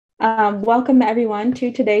Welcome everyone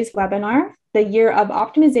to today's webinar, The Year of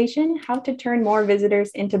Optimization, How to Turn More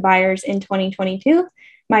Visitors into Buyers in 2022.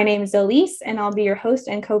 My name is Alysse and I'll be your host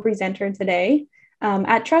and co-presenter today.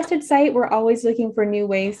 At Trusted Site, we're always looking for new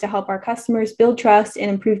ways to help our customers build trust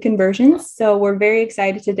and improve conversions. So we're very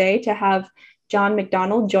excited today to have Jon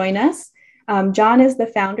MacDonald join us. Jon is the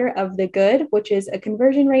founder of The Good, which is a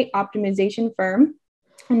conversion rate optimization firm.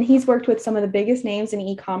 And he's worked with some of the biggest names in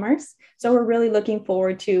e-commerce. So we're really looking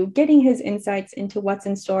forward to getting his insights into what's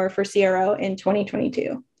in store for CRO in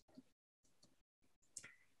 2022.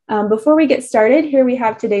 Before we get started, here we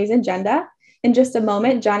have today's agenda. In just a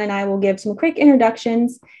moment, Jon and I will give some quick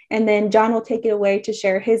introductions, and then Jon will take it away to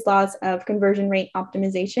share his laws of conversion rate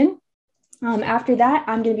optimization. After that,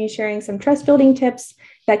 I'm going to be sharing some trust building tips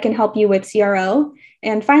that can help you with CRO.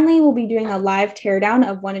 And finally, we'll be doing a live teardown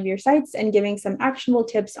of one of your sites and giving some actionable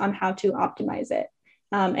tips on how to optimize it.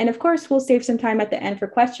 And of course, we'll save some time at the end for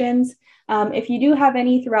questions. If you do have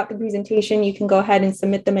any throughout the presentation, you can go ahead and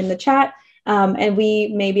submit them in the chat, and we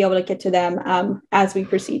may be able to get to them as we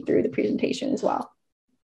proceed through the presentation as well.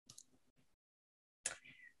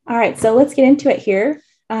 All right, so let's get into it here.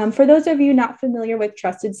 For those of you not familiar with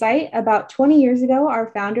Trusted Site, about 20 years ago,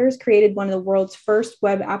 our founders created one of the world's first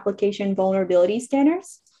web application vulnerability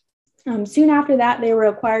scanners. Soon after that, they were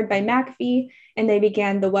acquired by McAfee, and they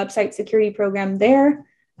began the website security program there.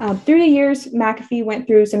 Through the years, McAfee went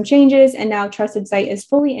through some changes, and now Trusted Site is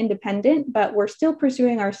fully independent, but we're still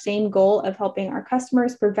pursuing our same goal of helping our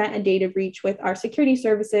customers prevent a data breach with our security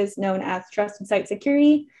services known as Trusted Site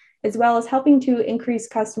Security, as well as helping to increase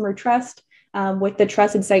customer trust with the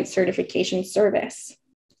Trusted Site certification service.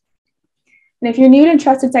 And if you're new to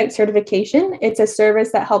Trusted Site certification, it's a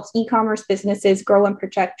service that helps e-commerce businesses grow and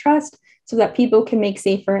protect trust so that people can make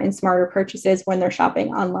safer and smarter purchases when they're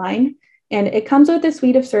shopping online. And it comes with a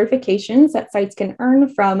suite of certifications that sites can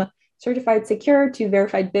earn, from certified secure to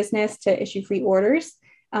verified business to issue free orders.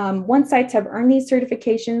 Once sites have earned these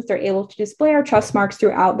certifications, they're able to display our trust marks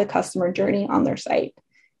throughout the customer journey on their site.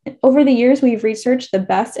 Over the years, we've researched the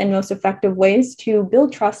best and most effective ways to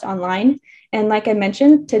build trust online. And like I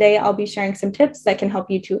mentioned, today I'll be sharing some tips that can help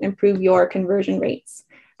you to improve your conversion rates.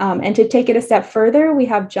 And to take it a step further, we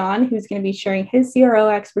have Jon, who's going to be sharing his CRO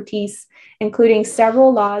expertise, including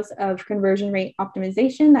several laws of conversion rate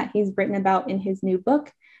optimization that he's written about in his new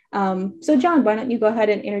book. So Jon, why don't you go ahead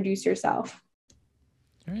and introduce yourself?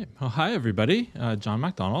 All right. Well, hi, everybody. Jon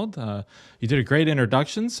MacDonald. You did a great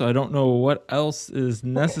introduction, so I don't know what else is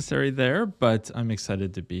necessary there, but I'm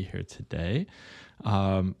excited to be here today.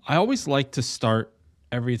 I always like to start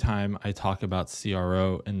every time I talk about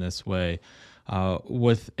CRO in this way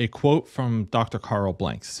with a quote from Dr. Carl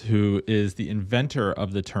Blanks, who is the inventor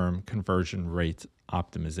of the term conversion rate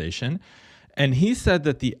optimization. And he said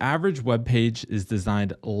that the average web page is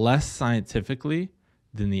designed less scientifically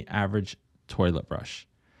than the average toilet brush.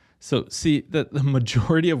 So see that the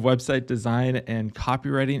majority of website design and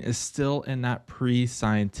copywriting is still in that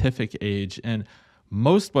pre-scientific age, and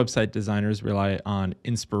most website designers rely on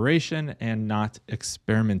inspiration and not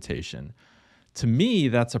experimentation. To me,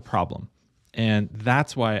 that's a problem, and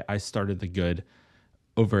that's why I started The Good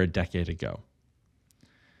over a decade ago.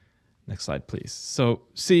 Next slide, please. So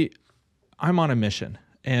see, I'm on a mission.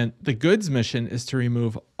 And The Good's mission is to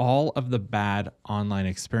remove all of the bad online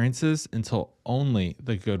experiences until only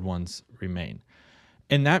the good ones remain.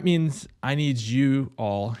 And that means I need you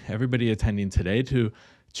all, everybody attending today, to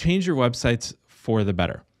change your websites for the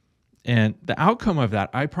better. And the outcome of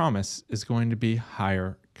that, I promise, is going to be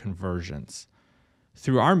higher conversions.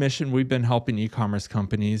 Through our mission, we've been helping e-commerce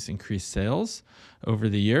companies increase sales over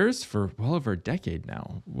the years for well over a decade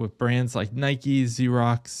now, with brands like Nike,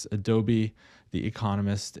 Xerox, Adobe, The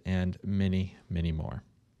Economist, and many, many more.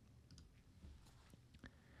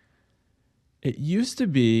 It used to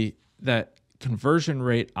be that conversion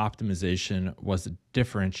rate optimization was a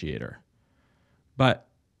differentiator, but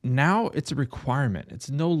now it's a requirement. It's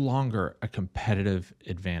no longer a competitive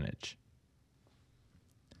advantage.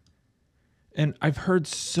 And I've heard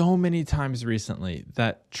so many times recently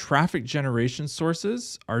that traffic generation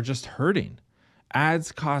sources are just hurting.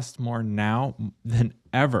 Ads cost more now than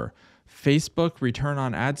ever. Facebook return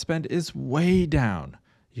on ad spend is way down.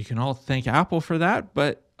 You can all thank Apple for that,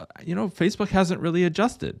 but Facebook hasn't really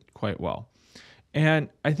adjusted quite well. And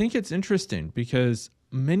I think it's interesting because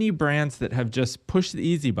many brands that have just pushed the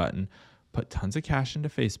easy button put tons of cash into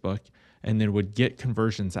Facebook and then would get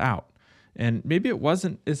conversions out. And maybe it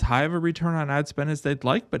wasn't as high of a return on ad spend as they'd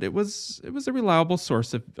like, but it was a reliable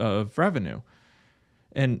source of revenue.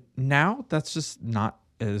 And now that's just not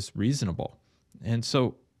as reasonable. And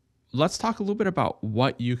so let's talk a little bit about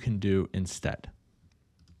what you can do instead.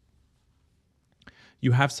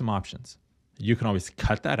 you have some options. You can always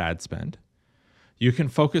cut that ad spend. You can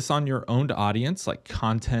focus on your owned audience like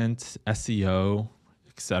content, SEO,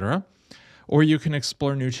 etc. Or you can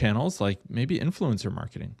explore new channels like maybe influencer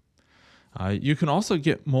marketing. You can also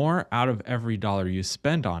get more out of every dollar you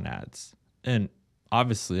spend on ads. And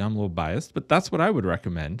obviously, I'm a little biased, but that's what I would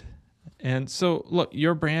recommend. And so, look,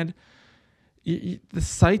 your brand, the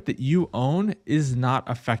site that you own is not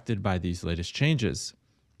affected by these latest changes.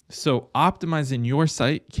 So optimizing your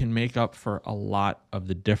site can make up for a lot of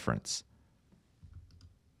the difference.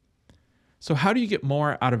 So how do you get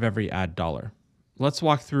more out of every ad dollar? Let's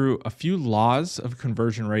walk through a few laws of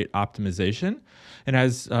conversion rate optimization. And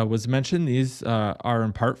as was mentioned, these are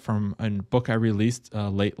in part from a book I released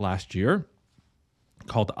late last year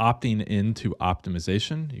called Opting Into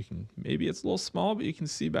Optimization. You can, maybe it's a little small, but you can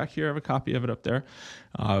see back here, I have a copy of it up there.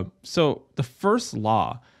 So the first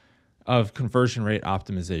law of conversion rate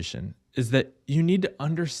optimization is that you need to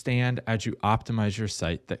understand as you optimize your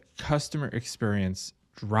site that customer experience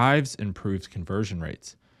drives improved conversion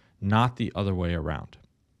rates, not the other way around.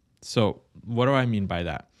 So what do I mean by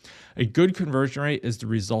that? A good conversion rate is the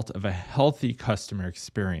result of a healthy customer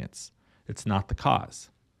experience. It's not the cause.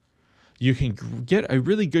 You can get a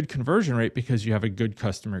really good conversion rate because you have a good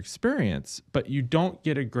customer experience, but you don't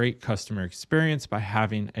get a great customer experience by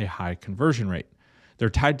having a high conversion rate. They're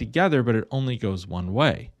tied together, but it only goes one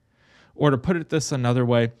way. Or to put it this another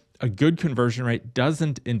way, a good conversion rate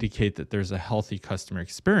doesn't indicate that there's a healthy customer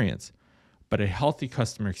experience, but a healthy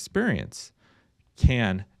customer experience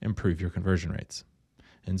can improve your conversion rates.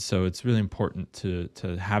 And so it's really important to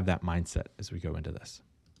have that mindset as we go into this.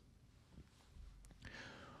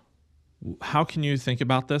 How can you think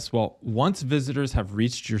about this? Well, once visitors have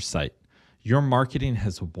reached your site, your marketing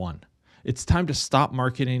has won. It's time to stop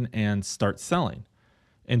marketing and start selling.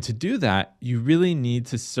 And to do that, you really need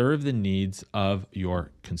to serve the needs of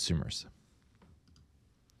your consumers.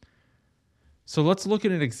 So let's look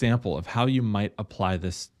at an example of how you might apply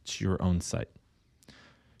this to your own site.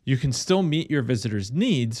 You can still meet your visitors'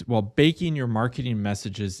 needs while baking your marketing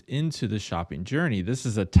messages into the shopping journey. This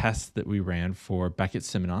is a test that we ran for Beckett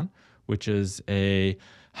Simonon, which is a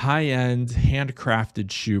high-end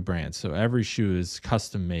handcrafted shoe brand. So every shoe is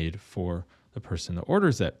custom made for the person that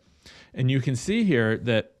orders it. And you can see here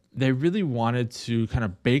that they really wanted to kind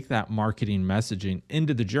of bake that marketing messaging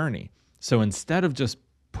into the journey. So instead of just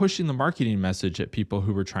pushing the marketing message at people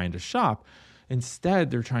who were trying to shop,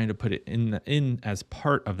 instead they're trying to put it in as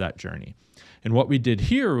part of that journey. And what we did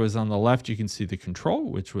here was on the left, you can see the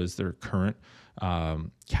control, which was their current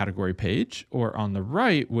category page, or on the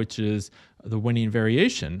right, which is the winning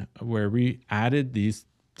variation, where we added these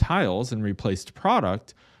tiles and replaced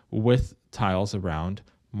product with tiles around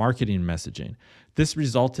marketing messaging. This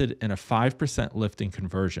resulted in a 5% lift in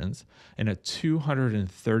conversions and a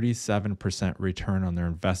 237% return on their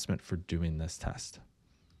investment for doing this test.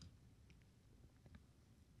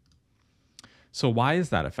 So why is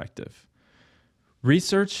that effective?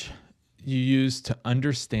 Research you use to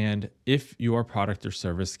understand if your product or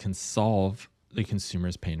service can solve the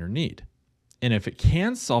consumer's pain or need. And if it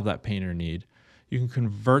can solve that pain or need, you can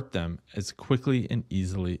convert them as quickly and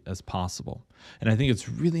easily as possible. And I think it's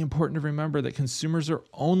really important to remember that consumers are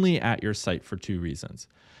only at your site for two reasons.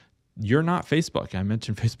 You're not Facebook. I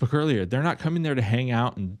mentioned Facebook earlier. They're not coming there to hang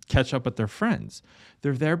out and catch up with their friends.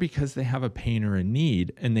 They're there because they have a pain or a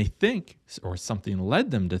need, and they think, or something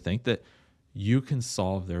led them to think, that you can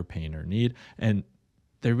solve their pain or need. And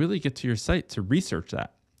they really get to your site to research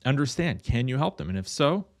that, understand, can you help them? And if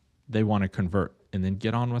so, they want to convert and then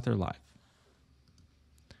get on with their life.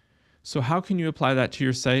 So how can you apply that to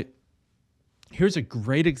your site? Here's a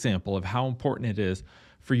great example of how important it is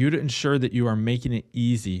for you to ensure that you are making it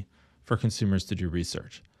easy for consumers to do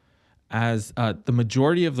research. As the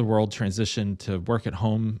majority of the world transitioned to work at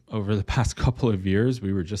home over the past couple of years,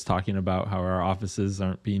 we were just talking about how our offices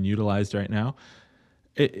aren't being utilized right now.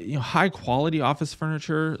 High quality office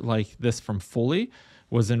furniture like this from Fully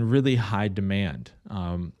was in really high demand.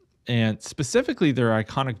 And specifically their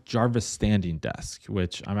iconic Jarvis standing desk,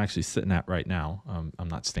 which I'm actually sitting at right now. I'm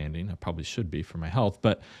not standing. I probably should be for my health.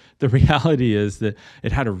 But the reality is that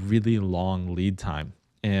it had a really long lead time.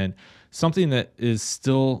 And something that is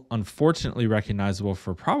still unfortunately recognizable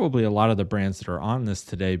for probably a lot of the brands that are on this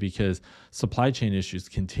today, because supply chain issues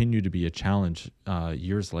continue to be a challenge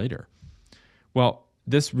years later. Well,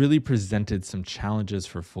 this really presented some challenges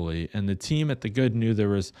for Fully, and the team at The Good knew there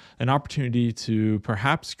was an opportunity to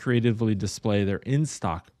perhaps creatively display their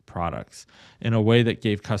in-stock products in a way that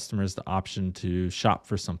gave customers the option to shop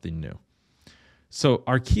for something new. So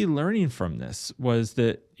our key learning from this was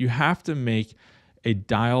that you have to make a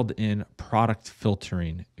dialed in product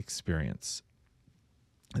filtering experience.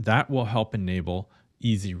 That will help enable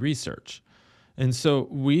easy research. And so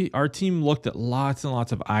our team looked at lots and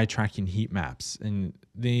lots of eye tracking heat maps, and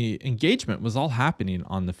the engagement was all happening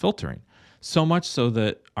on the filtering. So much so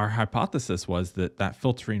that our hypothesis was that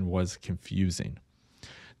filtering was confusing.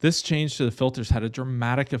 This change to the filters had a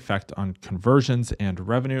dramatic effect on conversions and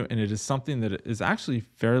revenue, and it is something that is actually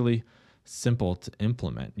fairly simple to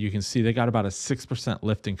implement. You can see they got about a 6%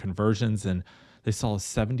 lift in conversions, and they saw a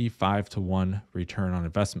 75-to-1 return on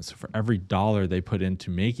investment. So for every dollar they put into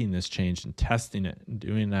making this change and testing it and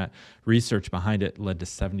doing that research behind it led to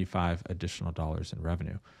 $75 additional in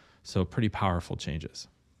revenue. So pretty powerful changes.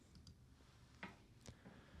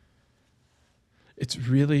 It's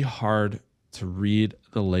really hard to read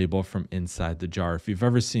the label from inside the jar. If you've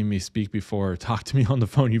ever seen me speak before or talk to me on the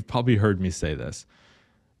phone, you've probably heard me say this.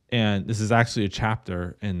 And this is actually a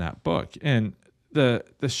chapter in that book. And the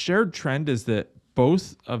shared trend is that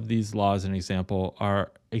both of these laws and example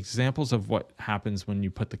are examples of what happens when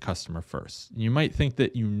you put the customer first. You might think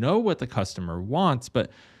that you know what the customer wants,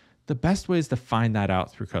 but the best way is to find that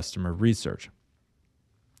out through customer research.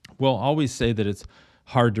 We'll always say that it's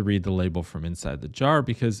hard to read the label from inside the jar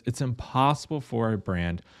because it's impossible for a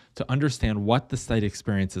brand to understand what the site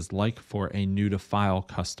experience is like for a new-to-file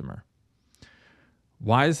customer.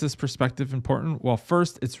 Why is this perspective important? Well,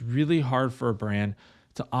 first, it's really hard for a brand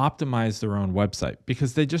to optimize their own website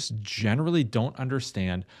because they just generally don't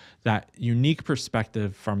understand that unique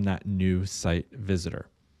perspective from that new site visitor.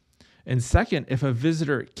 And second, if a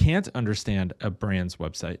visitor can't understand a brand's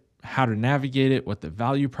website, how to navigate it, what the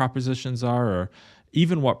value propositions are, or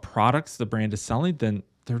even what products the brand is selling, then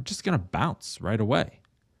they're just going to bounce right away.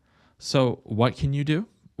 So what can you do?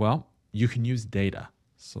 Well, you can use data.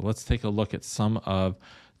 So let's take a look at some of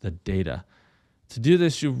the data. To do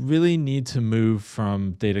this, you really need to move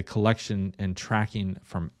from data collection and tracking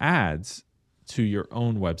from ads to your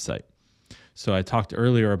own website. So I talked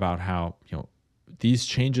earlier about how, these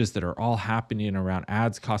changes that are all happening around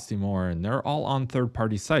ads costing more, and they're all on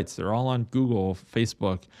third-party sites. They're all on Google,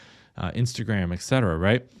 Facebook, Instagram, etc.,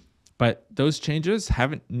 right? But those changes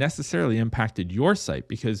haven't necessarily impacted your site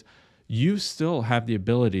because you still have the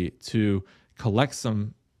ability to collect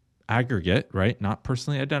some aggregate, right? Not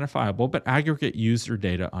personally identifiable, but aggregate user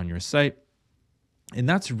data on your site. And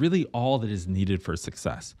that's really all that is needed for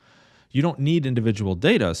success. You don't need individual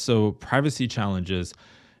data, so privacy challenges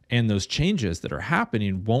and those changes that are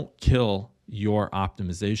happening won't kill your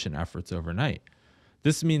optimization efforts overnight.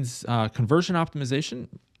 This means conversion optimization,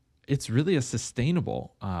 it's really a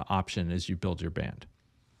sustainable option as you build your brand.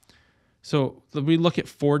 So we look at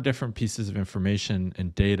 4 different pieces of information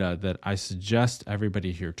and data that I suggest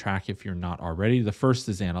everybody here track if you're not already. The first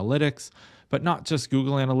is analytics, but not just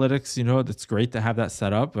Google Analytics. That's great to have that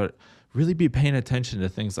set up, but really be paying attention to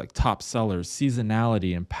things like top sellers,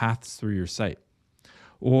 seasonality, and paths through your site.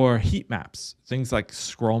 Or heat maps, things like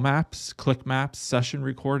scroll maps, click maps, session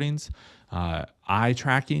recordings, eye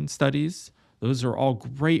tracking studies. Those are all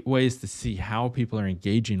great ways to see how people are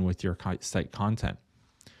engaging with your site content.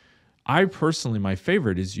 I personally, my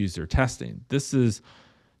favorite is user testing. This is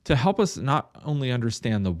to help us not only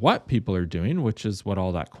understand the what people are doing, which is what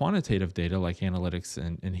all that quantitative data like analytics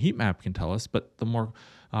and heat map can tell us, but the more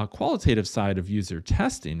qualitative side of user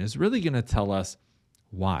testing is really going to tell us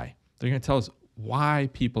why. They're going to tell us why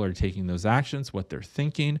people are taking those actions, what they're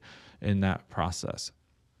thinking in that process.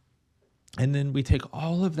 And then we take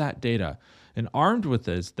all of that data, and armed with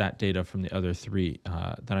that data from the other 3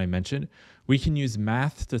 that I mentioned, we can use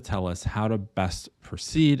math to tell us how to best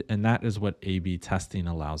proceed, and that is what A/B testing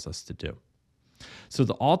allows us to do. So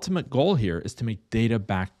the ultimate goal here is to make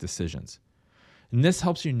data-backed decisions. And this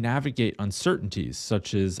helps you navigate uncertainties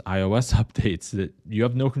such as iOS updates that you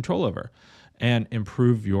have no control over and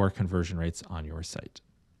improve your conversion rates on your site.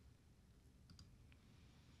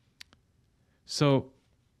 So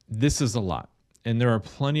this is a lot. And there are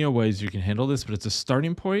plenty of ways you can handle this, but it's a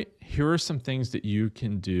starting point. Here are some things that you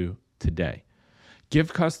can do today.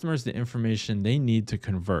 Give customers the information they need to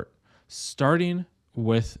convert, starting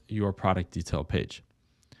with your product detail page.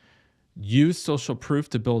 Use social proof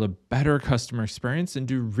to build a better customer experience and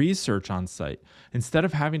do research on site instead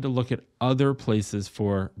of having to look at other places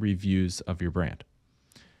for reviews of your brand.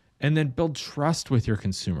 And then build trust with your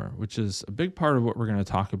consumer, which is a big part of what we're going to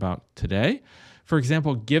talk about today. For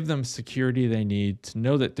example, give them security they need to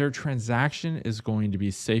know that their transaction is going to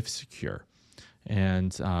be safe, secure,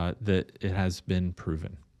 and that it has been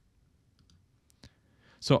proven.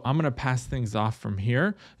 So I'm going to pass things off from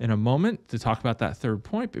here in a moment to talk about that third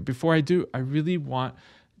point. But before I do, I really want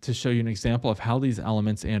to show you an example of how these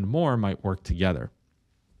elements and more might work together.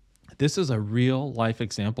 This is a real life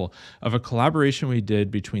example of a collaboration we did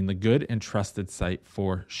between The Good and TrustedSite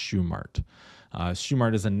for Shoe Mart. Shoe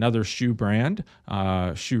Mart is another shoe brand,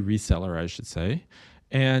 shoe reseller, I should say.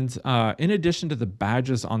 And in addition to the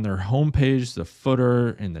badges on their homepage, the footer,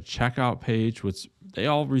 and the checkout page, which they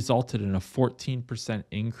all resulted in a 14%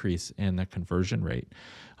 increase in the conversion rate.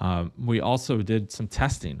 We also did some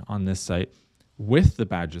testing on this site with the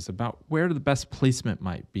badges about where the best placement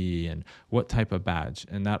might be and what type of badge.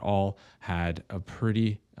 And that all had a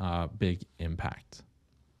pretty big impact.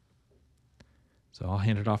 So I'll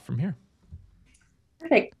hand it off from here.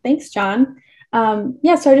 Perfect. Thanks, Jon. So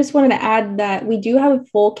I just wanted to add that we do have a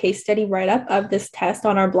full case study write-up of this test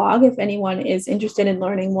on our blog if anyone is interested in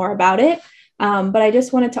learning more about it. But I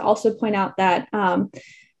just wanted to also point out that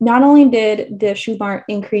not only did the Shoe Mart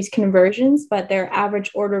increase conversions, but their average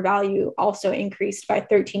order value also increased by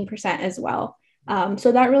 13% as well.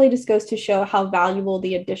 So that really just goes to show how valuable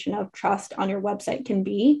the addition of trust on your website can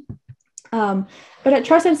be. But at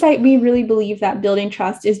TrustedSite, we really believe that building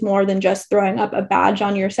trust is more than just throwing up a badge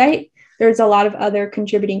on your site. There's a lot of other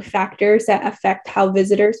contributing factors that affect how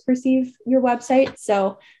visitors perceive your website.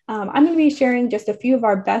 So I'm going to be sharing just a few of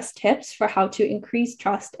our best tips for how to increase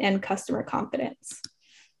trust and customer confidence.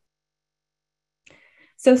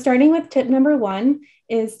 So starting with tip number 1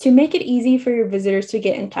 is to make it easy for your visitors to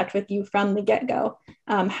get in touch with you from the get-go.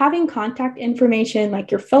 Having contact information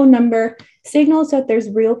like your phone number signals that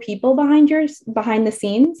there's real people behind the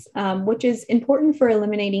scenes, which is important for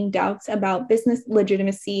eliminating doubts about business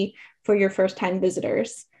legitimacy for your first-time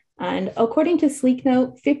visitors. And according to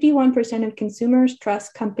Sleeknote, 51% of consumers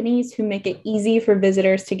trust companies who make it easy for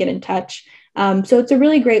visitors to get in touch. So it's a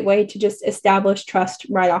really great way to just establish trust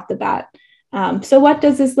right off the bat. So what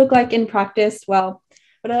does this look like in practice? Well,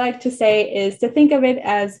 what I like to say is to think of it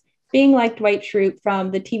as being like Dwight Schrute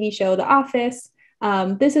from the TV show The Office.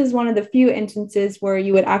 This is one of the few instances where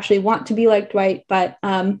you would actually want to be like Dwight, but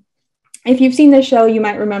if you've seen the show, you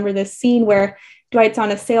might remember this scene where Dwight's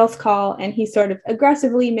on a sales call and he sort of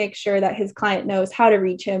aggressively makes sure that his client knows how to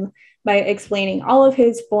reach him by explaining all of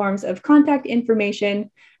his forms of contact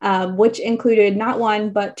information, which included not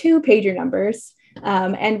 1, but 2 pager numbers,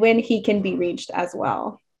 and when he can be reached as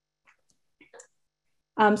well.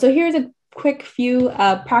 So here's a quick few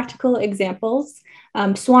practical examples.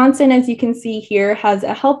 Swanson, as you can see here, has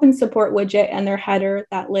a help and support widget in their header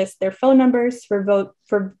that lists their phone numbers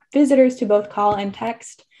for visitors to both call and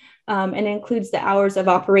text, and includes the hours of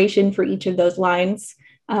operation for each of those lines.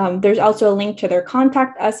 There's also a link to their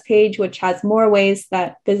Contact Us page, which has more ways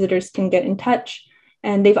that visitors can get in touch.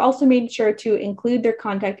 And they've also made sure to include their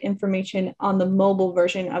contact information on the mobile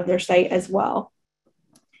version of their site as well.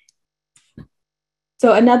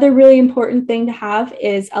 So another really important thing to have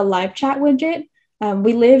is a live chat widget.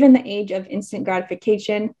 We live in the age of instant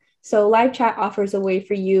gratification. So live chat offers a way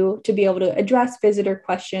for you to be able to address visitor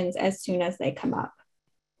questions as soon as they come up.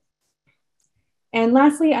 And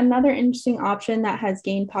lastly, another interesting option that has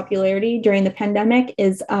gained popularity during the pandemic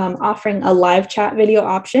is offering a live chat video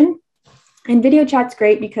option. And video chat's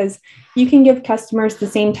great because you can give customers the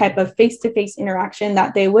same type of face-to-face interaction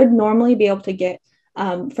that they would normally be able to get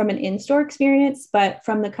from an in-store experience, but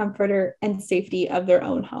from the comfort and safety of their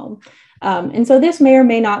own home. And so this may or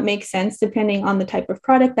may not make sense depending on the type of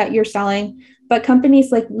product that you're selling, but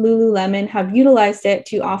companies like Lululemon have utilized it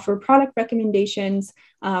to offer product recommendations,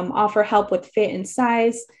 offer help with fit and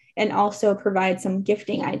size, and also provide some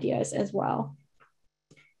gifting ideas as well.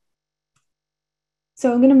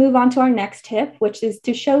 So I'm going to move on to our next tip, which is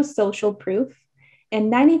to show social proof.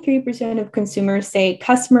 And 93% of consumers say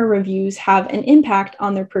customer reviews have an impact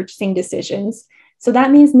on their purchasing decisions. So that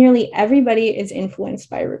means nearly everybody is influenced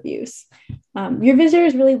by reviews. Your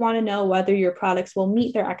visitors really want to know whether your products will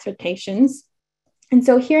meet their expectations. And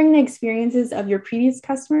so hearing the experiences of your previous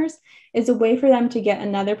customers is a way for them to get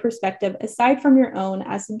another perspective aside from your own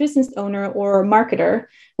as a business owner or marketer,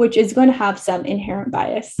 which is going to have some inherent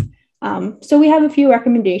bias. So we have a few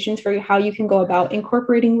recommendations for how you can go about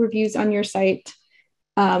incorporating reviews on your site.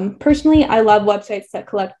 Personally, I love websites that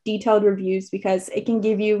collect detailed reviews because it can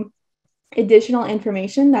give you additional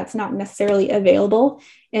information that's not necessarily available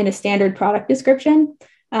in a standard product description.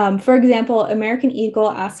 For example, American Eagle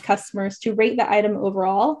asks customers to rate the item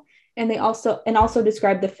overall, and they also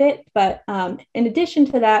describe the fit. But in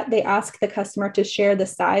addition to that, they ask the customer to share the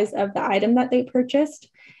size of the item that they purchased,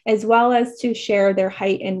 as well as to share their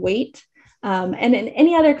height and weight. And in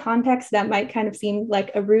any other context, that might kind of seem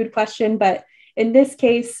like a rude question, but in this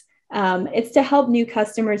case, it's to help new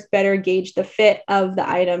customers better gauge the fit of the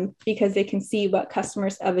item because they can see what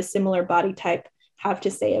customers of a similar body type have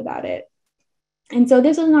to say about it. And so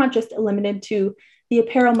this is not just limited to the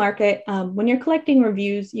apparel market. When you're collecting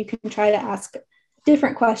reviews, you can try to ask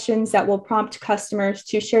different questions that will prompt customers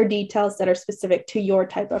to share details that are specific to your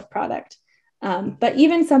type of product. But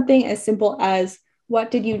even something as simple as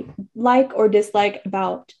what did you like or dislike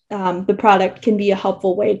about the product can be a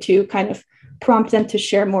helpful way to kind of prompt them to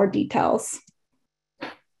share more details.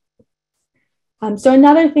 So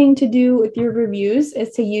another thing to do with your reviews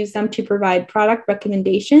is to use them to provide product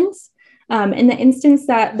recommendations. In the instance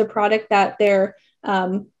that the product that they're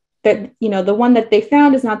the one that they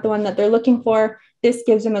found is not the one that they're looking for, this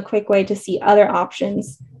gives them a quick way to see other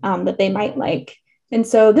options that they might like. And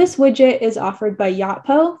so this widget is offered by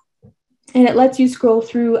Yotpo, and it lets you scroll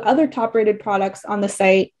through other top-rated products on the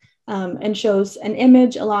site and shows an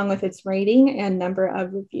image along with its rating and number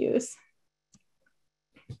of reviews.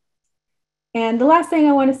 And the last thing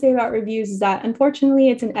I want to say about reviews is that unfortunately,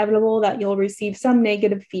 it's inevitable that you'll receive some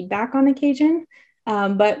negative feedback on occasion,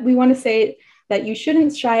 but we want to say that you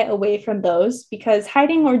shouldn't shy away from those because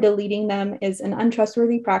hiding or deleting them is an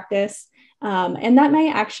untrustworthy practice. And that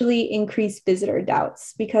might actually increase visitor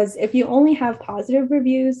doubts because if you only have positive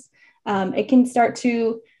reviews, it can start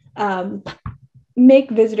to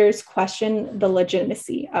make visitors question the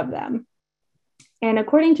legitimacy of them. And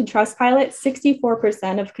according to Trustpilot,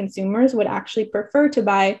 64% of consumers would actually prefer to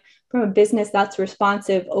buy from a business that's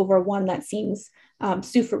responsive over one that seems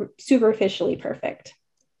superficially perfect.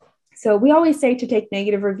 So we always say to take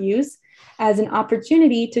negative reviews as an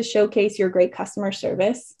opportunity to showcase your great customer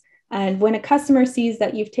service. And when a customer sees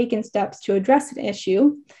that you've taken steps to address an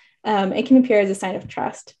issue, it can appear as a sign of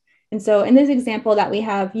trust. And so in this example that we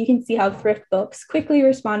have, you can see how Thrift Books quickly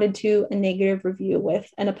responded to a negative review with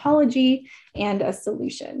an apology and a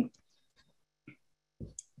solution.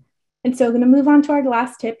 And so I'm going to move on to our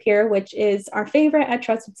last tip here, which is our favorite at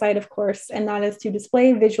TrustedSite, of course, and that is to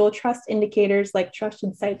display visual trust indicators like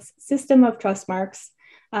TrustedSite's system of trust marks.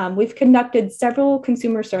 We've conducted several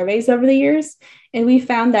consumer surveys over the years, and we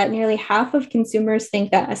found that nearly half of consumers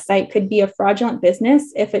think that a site could be a fraudulent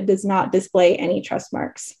business if it does not display any trust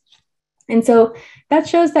marks. And so that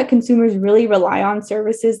shows that consumers really rely on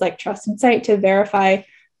services like TrustedSite to verify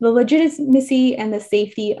the legitimacy and the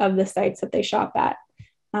safety of the sites that they shop at.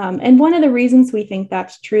 And one of the reasons we think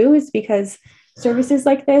that's true is because services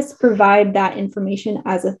like this provide that information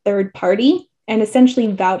as a third party and essentially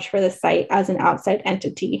vouch for the site as an outside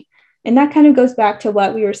entity. And that kind of goes back to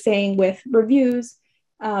what we were saying with reviews,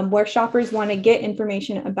 where shoppers want to get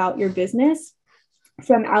information about your business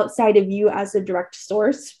from outside of you as a direct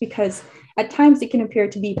source, because at times it can appear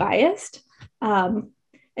to be biased.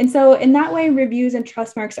 And so in that way, reviews and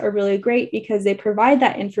trust marks are really great because they provide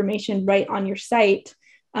that information right on your site,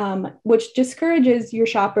 which discourages your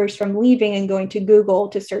shoppers from leaving and going to Google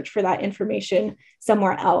to search for that information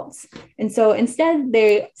somewhere else. And so instead,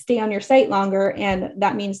 they stay on your site longer, and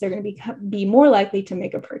that means they're going to be more likely to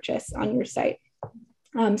make a purchase on your site.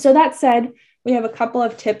 So that said, we have a couple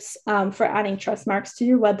of tips for adding trust marks to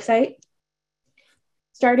your website.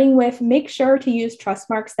 Starting with, make sure to use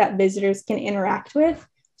trust marks that visitors can interact with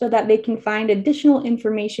so that they can find additional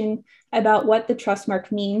information about what the trust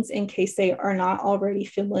mark means in case they are not already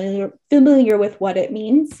familiar with what it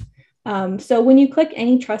means. So when you click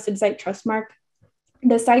any trusted site trust mark,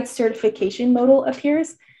 the site's certification modal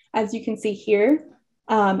appears, as you can see here.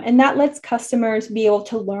 And that lets customers be able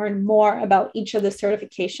to learn more about each of the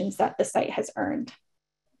certifications that the site has earned.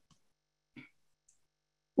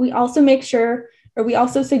 We also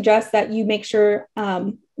suggest that you make sure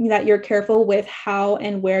that you're careful with how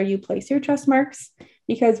and where you place your trust marks,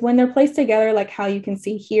 because when they're placed together, like how you can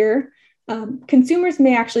see here, consumers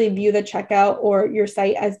may actually view the checkout or your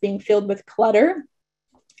site as being filled with clutter,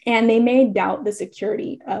 and they may doubt the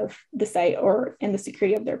security of the site and the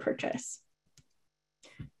security of their purchase.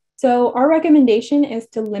 So our recommendation is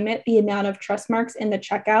to limit the amount of trust marks in the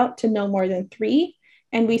checkout to no more than 3.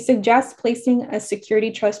 And we suggest placing a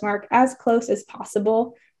security trust mark as close as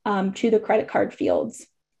possible to the credit card fields.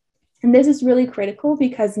 And this is really critical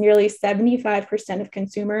because nearly 75% of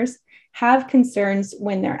consumers have concerns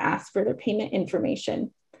when they're asked for their payment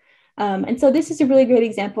information. And so this is a really great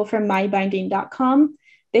example from mybinding.com.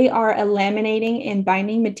 They are a laminating and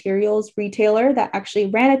binding materials retailer that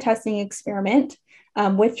actually ran a testing experiment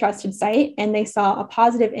with TrustedSite, and they saw a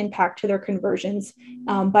positive impact to their conversions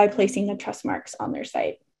by placing the trust marks on their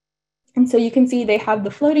site. And so you can see they have the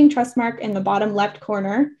floating trust mark in the bottom left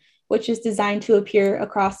corner, which is designed to appear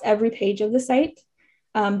across every page of the site.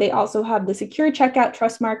 They also have the secure checkout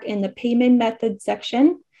trust mark in the payment method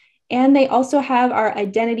section. And they also have our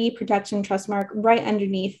identity protection trust mark right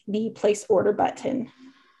underneath the place order button.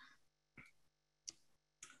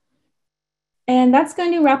 And that's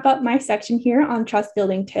going to wrap up my section here on trust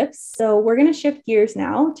building tips. So we're going to shift gears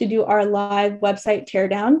now to do our live website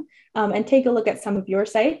teardown and take a look at some of your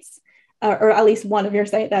sites, or at least one of your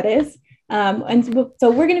site that is. So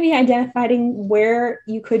we're going to be identifying where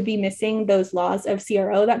you could be missing those laws of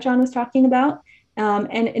CRO that Jon was talking about.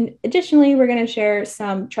 And additionally, we're going to share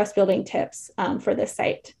some trust building tips for this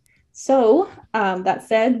site. So that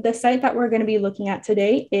said, the site that we're going to be looking at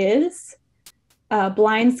today is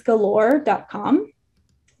blindsgalore.com.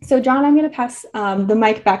 So Jon, I'm going to pass the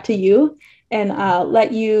mic back to you and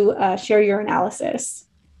let you share your analysis.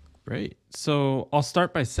 Great. So I'll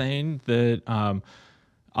start by saying that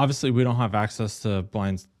obviously we don't have access to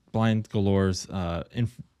Blind Galore's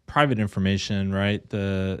private information, right?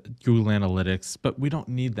 The Google Analytics, but we don't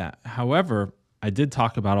need that. However, I did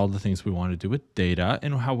talk about all the things we want to do with data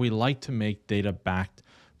and how we like to make data-backed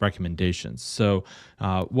recommendations. So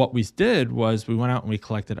what we did was we went out and we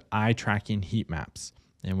collected eye tracking heat maps.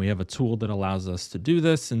 And we have a tool that allows us to do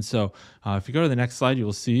this. And so if you go to the next slide,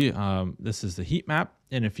 you'll see this is the heat map.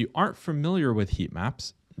 And if you aren't familiar with heat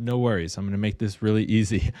maps, no worries. I'm going to make this really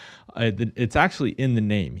easy. It's actually in the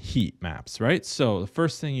name, heat maps, right? So the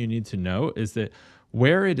first thing you need to know is that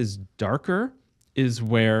where it is darker is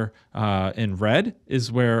where, in red,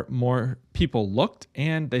 is where more people looked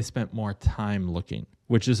and they spent more time looking,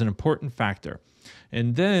 which is an important factor.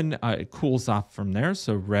 And then it cools off from there.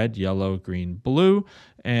 So red, yellow, green, blue,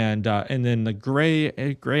 and then the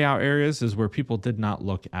gray out areas is where people did not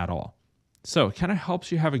look at all. So it kind of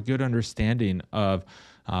helps you have a good understanding of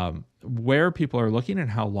where people are looking and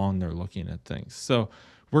how long they're looking at things. So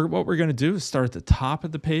what we're going to do is start at the top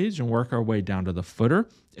of the page and work our way down to the footer.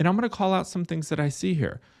 And I'm going to call out some things that I see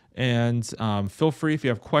here. And feel free, if you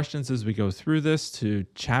have questions as we go through this, to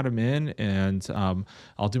chat them in, and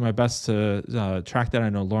I'll do my best to track that. I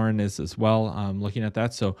know Lauren is as well looking at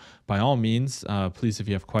that. So by all means, please, if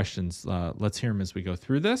you have questions, let's hear them as we go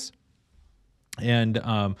through this. And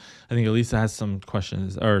I think Alysse has some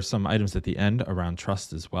questions or some items at the end around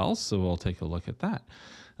trust as well. So we'll take a look at that.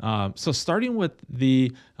 So starting with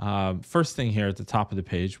the first thing here at the top of the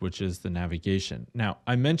page, which is the navigation. Now,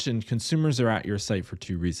 I mentioned consumers are at your site for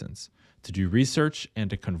two reasons: to do research and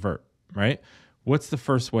to convert, right? What's the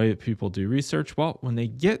first way that people do research? Well, when they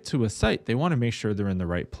get to a site, they want to make sure they're in the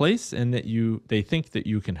right place and that they think that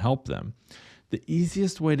you can help them. The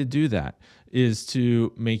easiest way to do that is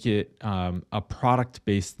to make it a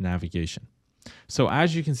product-based navigation. So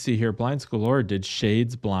as you can see here, Blinds Galore did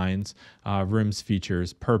shades, blinds, rims,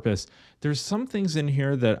 features, purpose. There's some things in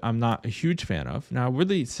here that I'm not a huge fan of. Now, I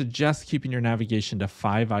really suggest keeping your navigation to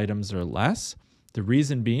 5 items or less. The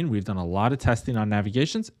reason being, we've done a lot of testing on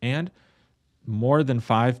navigations, and more than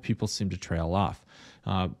 5 people seem to trail off.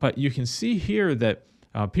 But you can see here that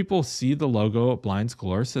people see the logo at Blinds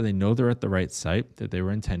Galore, so they know they're at the right site that they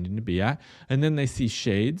were intending to be at. And then they see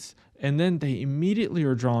shades, and then they immediately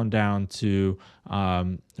are drawn down to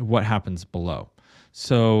what happens below.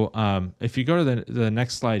 So if you go to the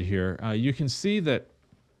next slide here, you can see that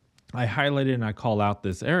I highlighted and I call out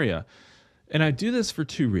this area. And I do this for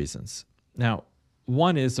 2 reasons. Now,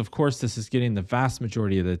 one is, of course, this is getting the vast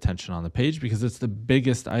majority of the attention on the page because it's the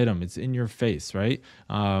biggest item. It's in your face, right?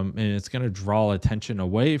 And it's going to draw attention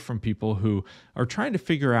away from people who are trying to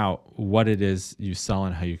figure out what it is you sell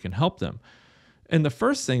and how you can help them. And the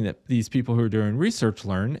first thing that these people who are doing research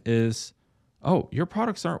learn is, oh, your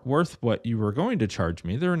products aren't worth what you were going to charge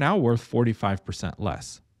me. They're now worth 45%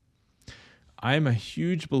 less. I'm a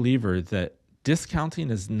huge believer that discounting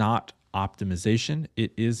is not optimization.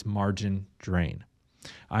 It is margin drain.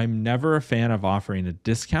 I'm never a fan of offering a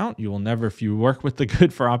discount. You will never, if you work with the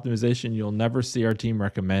Good for optimization, you'll never see our team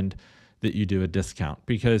recommend that you do a discount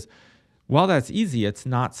because while that's easy, it's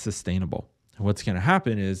not sustainable. What's going to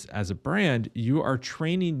happen is, as a brand, you are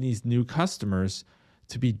training these new customers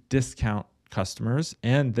to be discount customers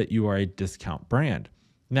and that you are a discount brand.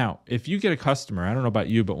 Now, if you get a customer, I don't know about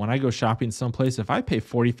you, but when I go shopping someplace, if I pay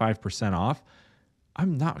 45% off,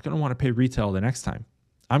 I'm not going to want to pay retail the next time.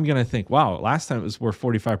 I'm going to think, wow, last time it was worth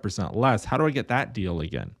 45% less. How do I get that deal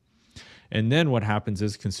again? And then what happens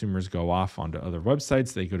is consumers go off onto other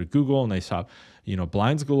websites. They go to Google and they shop,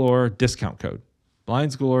 Blinds Galore discount code,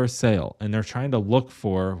 Blinds Galore sale. And they're trying to look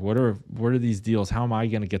for what are these deals? How am I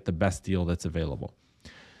going to get the best deal that's available?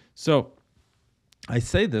 So I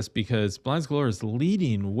say this because Blinds Galore is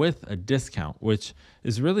leading with a discount, which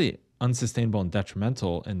is really unsustainable and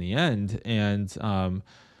detrimental in the end. And,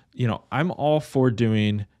 I'm all for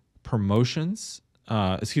doing promotions,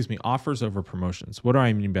 offers over promotions. What do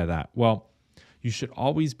I mean by that? Well, you should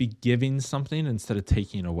always be giving something instead of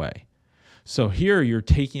taking away. So here you're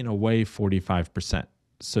taking away 45%.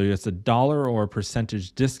 So it's a dollar or a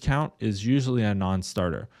percentage discount is usually a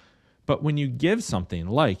non-starter. But when you give something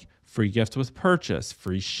like free gift with purchase,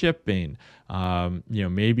 free shipping,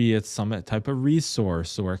 maybe it's some type of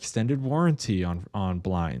resource or extended warranty on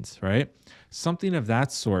blinds, right? Something of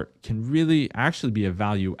that sort can really actually be a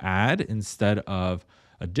value add instead of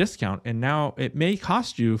a discount. And now it may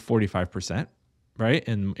cost you 45%, right,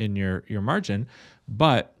 in your margin,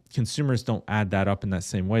 but consumers don't add that up in that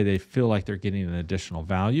same way. They feel like they're getting an additional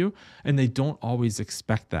value, and they don't always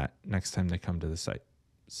expect that next time they come to the site.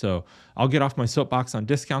 So I'll get off my soapbox on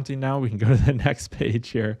discounting now. We can go to the next page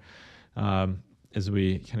here as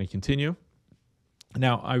we kind of continue.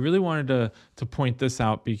 Now, I really wanted to point this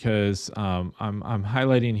out because I'm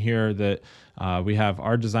highlighting here that we have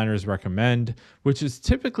our designers recommend, which is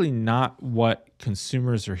typically not what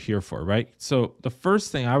consumers are here for, right? So the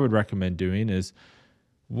first thing I would recommend doing is,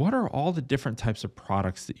 what are all the different types of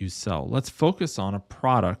products that you sell? Let's focus on a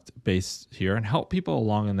product base here and help people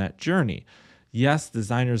along in that journey. Yes,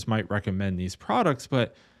 designers might recommend these products,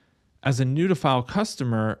 but as a new to file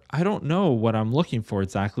customer, I don't know what I'm looking for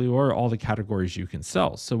exactly or all the categories you can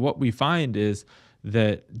sell. So what we find is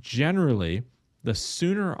that generally, the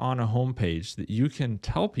sooner on a homepage that you can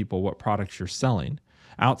tell people what products you're selling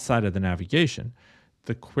outside of the navigation,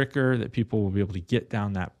 the quicker that people will be able to get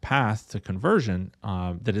down that path to conversion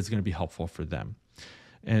that is going to be helpful for them.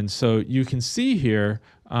 And so you can see here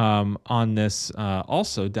on this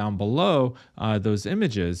also down below those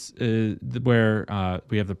images where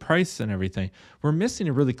we have the price and everything, we're missing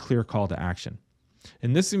a really clear call to action.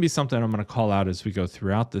 And this is going to be something I'm going to call out as we go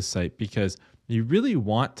throughout this site, because you really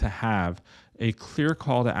want to have a clear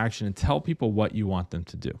call to action and tell people what you want them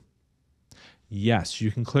to do. Yes,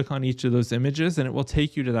 you can click on each of those images and it will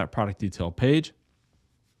take you to that product detail page.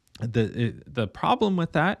 The problem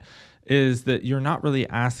with that is that you're not really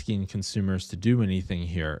asking consumers to do anything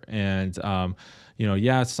here. And,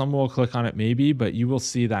 some will click on it maybe, but you will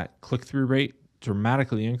see that click-through rate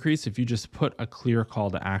dramatically increase if you just put a clear call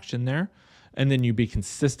to action there, and then you be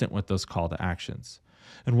consistent with those call to actions.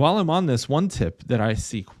 And while I'm on this, one tip that I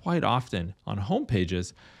see quite often on home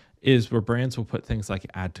pages is where brands will put things like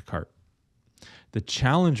add to cart. The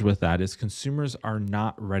challenge with that is consumers are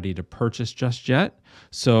not ready to purchase just yet.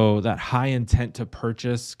 So that high intent to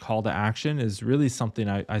purchase call to action is really something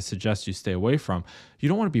I suggest you stay away from. You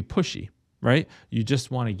don't want to be pushy, right? You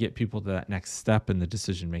just want to get people to that next step in the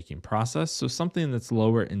decision-making process. So something that's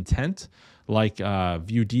lower intent, like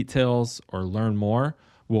view details or learn more,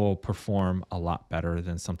 will perform a lot better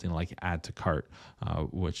than something like add to cart,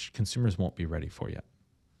 which consumers won't be ready for yet.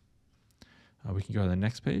 We can go to the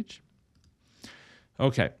next page.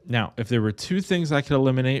 Okay, now, if there were two things I could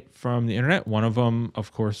eliminate from the internet, one of them,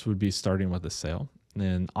 of course, would be starting with a sale.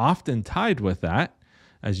 And often tied with that,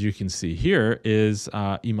 as you can see here, is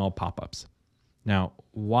email pop-ups. Now,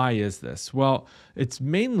 why is this? Well, it's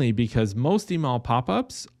mainly because most email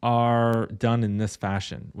pop-ups are done in this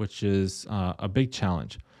fashion, which is a big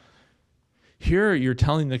challenge. Here, you're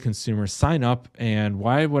telling the consumer, sign up, and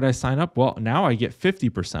why would I sign up? Well, now I get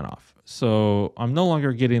 50% off. So I'm no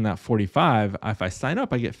longer getting that 45. If I sign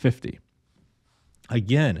up, I get 50.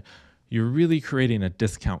 Again, you're really creating a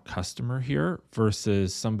discount customer here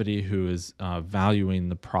versus somebody who is valuing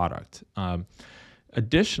the product.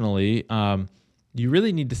 Additionally, you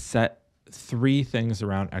really need to set three things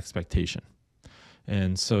around expectation.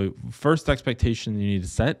 And so first expectation you need to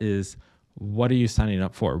set is, what are you signing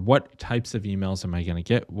up for? What types of emails am I going to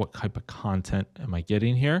get? What type of content am I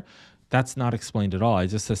getting here? That's not explained at all. I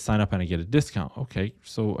just says sign up and I get a discount. Okay,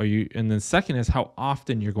 so are you, and then second is how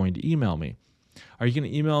often you're going to email me. Are you going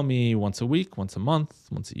to email me once a week, once a month,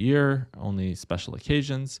 once a year, only special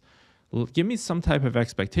occasions? Well, give me some type of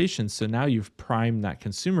expectation. So now you've primed that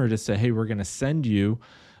consumer to say, hey, we're going to send you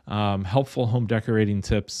helpful home decorating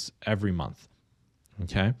tips every month.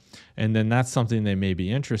 Okay. And then that's something they may be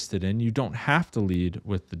interested in. You don't have to lead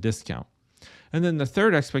with the discount. And then the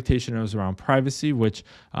third expectation is around privacy, which,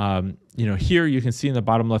 here you can see in the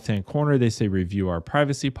bottom left-hand corner, they say review our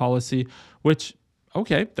privacy policy, which,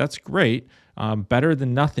 okay, that's great. Better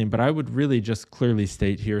than nothing. But I would really just clearly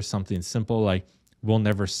state here something simple like, we'll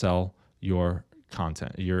never sell your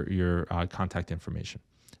content, your contact information.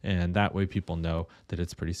 And that way people know that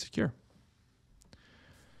it's pretty secure.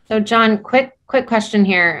 So Jon, quick question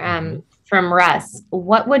here from Russ.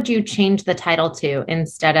 What would you change the title to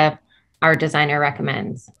instead of our designer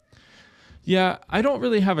recommends? Yeah, I don't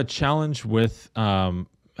really have a challenge with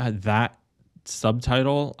that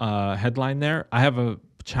subtitle headline there. I have a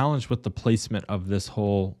challenge with the placement of this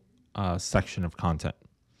whole section of content.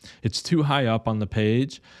 It's too high up on the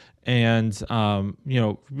page, And,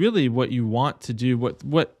 really what you want to do,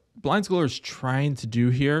 what Blinds Galore is trying to do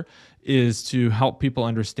here is to help people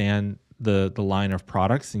understand the line of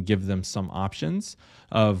products and give them some options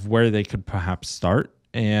of where they could perhaps start.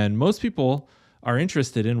 And most people are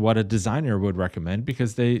interested in what a designer would recommend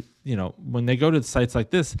because they, when they go to sites like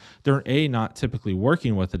this, they're A, not typically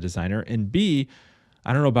working with a designer, and B,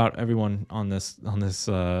 I don't know about everyone on this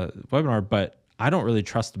webinar, but I don't really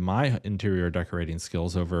trust my interior decorating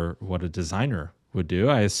skills over what a designer would do.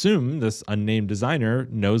 I assume this unnamed designer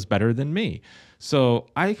knows better than me. So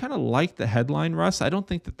I kind of like the headline, Russ. I don't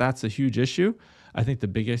think that that's a huge issue. I think the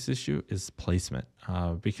biggest issue is placement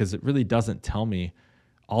because it really doesn't tell me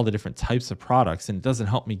all the different types of products, and it doesn't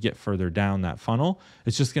help me get further down that funnel.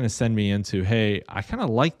 It's just going to send me into, hey, I kind of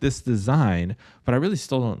like this design, but I really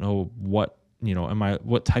still don't know what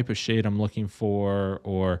type of shade I'm looking for,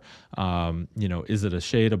 or, is it a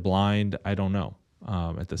shade, a blind? I don't know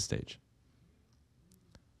at this stage.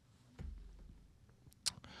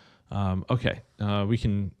 Okay,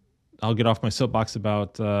 I'll get off my soapbox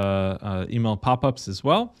about email pop-ups as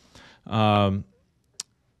well.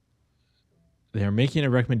 They are making a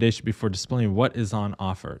recommendation before displaying what is on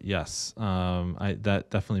offer. Yes, that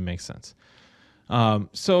definitely makes sense.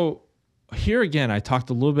 So here again, I talked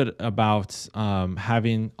a little bit about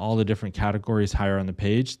having all the different categories higher on the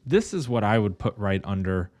page. This is what I would put right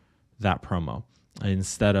under that promo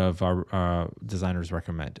instead of our designers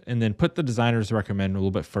recommend, and then put the designers recommend a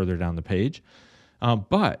little bit further down the page.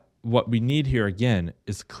 But what we need here again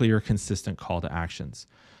is clear, consistent call to actions.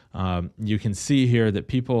 You can see here that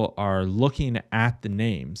people are looking at the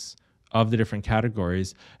names of the different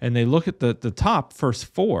categories, and they look at the top first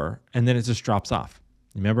 4, and then it just drops off.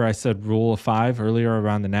 Remember I said rule of 5 earlier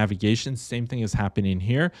around the navigation? Same thing is happening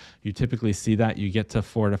here. You typically see that. You get to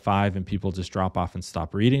 4 to 5 and people just drop off and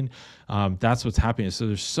stop reading. That's what's happening. So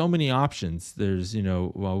there's so many options. There's,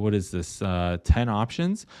 what is this, 10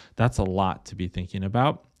 options? That's a lot to be thinking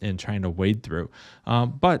about and trying to wade through.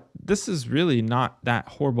 But this is really not that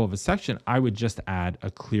horrible of a section. I would just add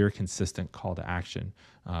a clear, consistent call to action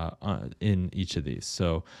in each of these.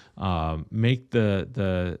 So make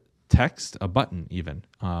the text a button even,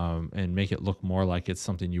 and make it look more like it's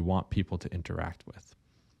something you want people to interact with.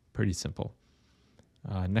 Pretty simple.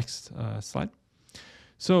 Next slide.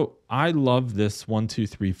 So I love this 1, 2,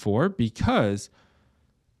 3, 4 because,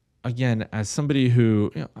 again, as somebody who,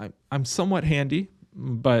 I'm somewhat handy,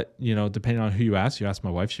 but, depending on who you ask my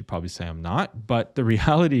wife, she'd probably say I'm not. But the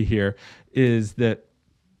reality here is that,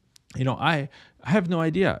 I have no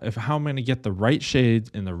idea how I'm going to get the right shades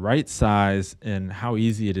in the right size and how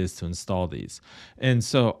easy it is to install these. And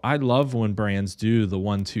so I love when brands do the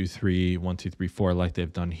 1, 2, 3, 1, 2, 3, 4 like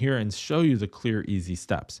they've done here and show you the clear, easy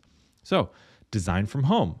steps. So design from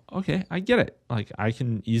home. Okay, I get it. Like I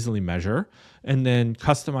can easily measure and then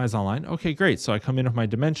customize online. Okay, great. So I come in with my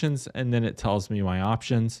dimensions and then it tells me my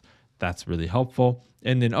options. That's really helpful.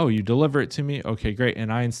 And then, you deliver it to me. Okay, great.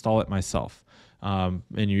 And I install it myself. And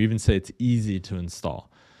you even say it's easy to install.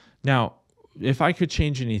 Now, if I could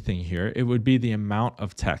change anything here, it would be the amount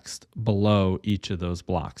of text below each of those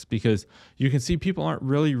blocks, because you can see people aren't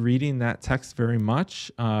really reading that text very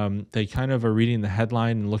much. They kind of are reading the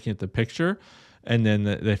headline and looking at the picture, and then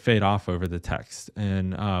they fade off over the text.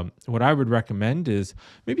 And what I would recommend is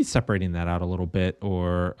maybe separating that out a little bit,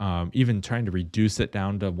 or even trying to reduce it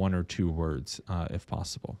down to 1 or 2 words if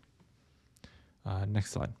possible. Next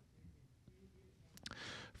slide.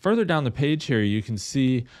 Further down the page here, you can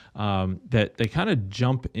see that they kind of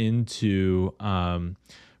jump into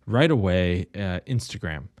right away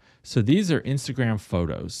Instagram. So these are Instagram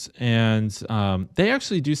photos, and they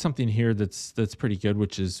actually do something here that's pretty good,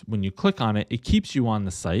 which is when you click on it, it keeps you on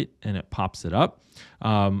the site and it pops it up.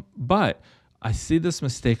 But I see this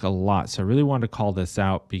mistake a lot, so I really wanted to call this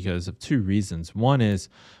out because of 2 reasons. One is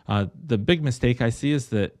the big mistake I see is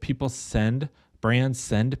that brands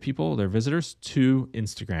send people, their visitors, to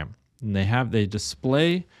Instagram. And they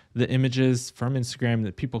display the images from Instagram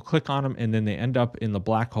that people click on them, and then they end up in the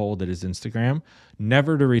black hole that is Instagram,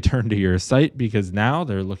 never to return to your site, because now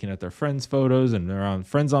they're looking at their friends' photos and they're on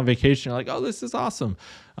friends on vacation. They're like, oh, this is awesome.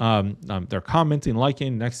 They're commenting,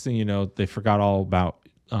 liking. Next thing you know, they forgot all about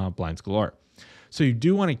Blinds Galore. So you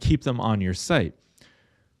do want to keep them on your site.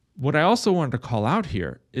 What I also wanted to call out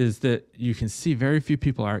here is that you can see very few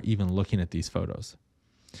people are even looking at these photos.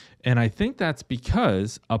 And I think that's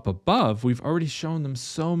because up above, we've already shown them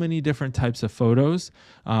so many different types of photos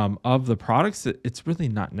of the products that it's really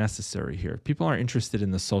not necessary here. People aren't interested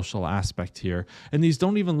in the social aspect here. And these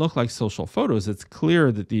don't even look like social photos. It's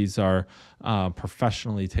clear that these are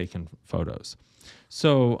professionally taken photos.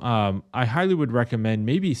 So I highly would recommend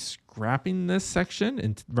maybe scrapping this section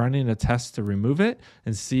and running a test to remove it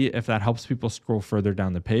and see if that helps people scroll further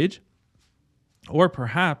down the page. Or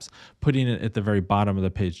perhaps putting it at the very bottom of the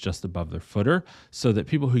page just above their footer, so that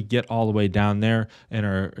people who get all the way down there and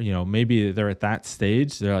are, maybe they're at that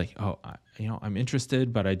stage, they're like, oh, I'm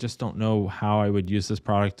interested, but I just don't know how I would use this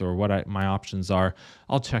product or what my options are.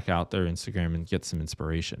 I'll check out their Instagram and get some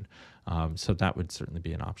inspiration. So that would certainly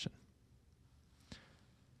be an option.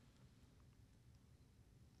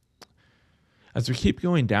 As we keep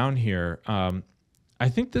going down here, I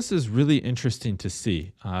think this is really interesting to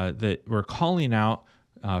see that we're calling out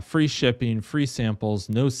free shipping, free samples,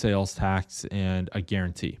 no sales tax, and a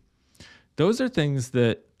guarantee. Those are things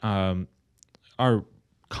that are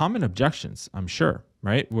common objections, I'm sure,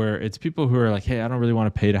 right? Where it's people who are like, hey, I don't really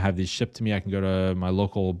want to pay to have these shipped to me. I can go to my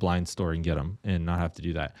local blind store and get them and not have to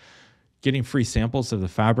do that. Getting free samples of the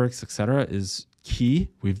fabrics, etc., is key.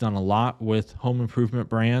 We've done a lot with home improvement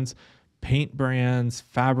brands, paint brands,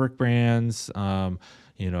 fabric brands, furniture,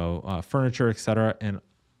 etc. And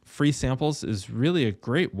free samples is really a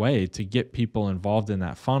great way to get people involved in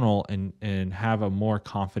that funnel and have a more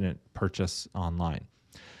confident purchase online.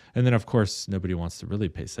 And then, of course, nobody wants to really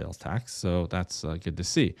pay sales tax, so that's good to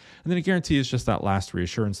see. And then a guarantee is just that last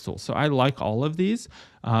reassurance tool. So I like all of these,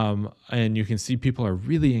 and you can see people are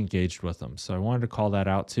really engaged with them. So I wanted to call that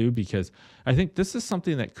out too, because I think this is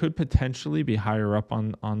something that could potentially be higher up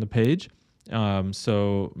on the page.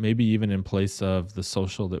 So maybe even in place of the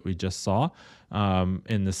social that we just saw,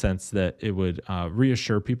 in the sense that it would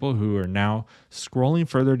reassure people who are now scrolling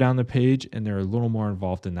further down the page and they're a little more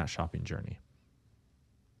involved in that shopping journey.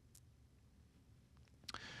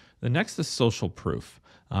 The next is social proof.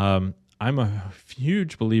 I'm a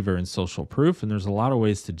huge believer in social proof, and there's a lot of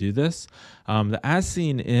ways to do this. The as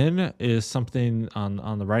seen in is something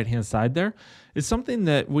on the right-hand side there. It's something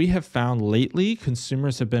that we have found lately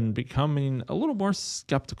consumers have been becoming a little more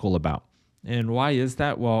skeptical about. And why is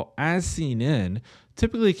that? Well, as seen in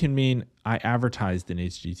typically can mean I advertised in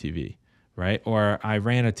HGTV, right? Or I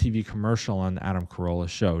ran a TV commercial on the Adam Carolla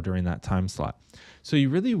show during that time slot. So you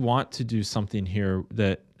really want to do something here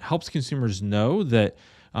that helps consumers know that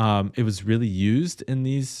it was really used in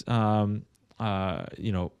these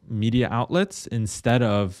media outlets instead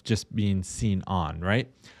of just being seen on,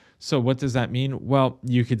 right? So what does that mean? Well,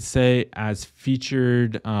 you could say as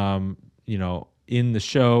featured, in the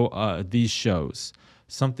show, these shows,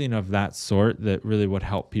 something of that sort that really would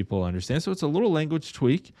help people understand. So it's a little language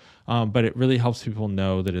tweak, but it really helps people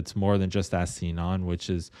know that it's more than just as seen on, which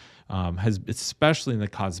is has, especially in the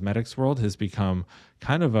cosmetics world, has become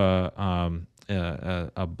kind of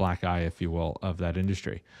a black eye, if you will, of that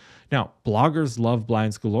industry. Now, bloggers love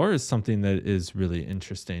blinds galore is something that is really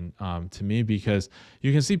interesting to me, because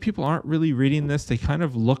you can see people aren't really reading this. They kind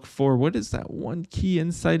of look for what is that one key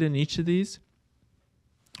insight in each of these.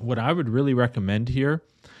 What I would really recommend here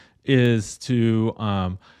is to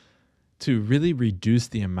really reduce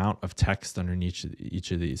the amount of text underneath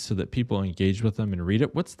each of these so that people engage with them and read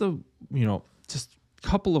it. What's the, just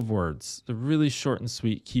couple of words, the really short and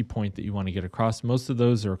sweet key point that you want to get across. Most of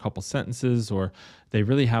those are a couple sentences, or they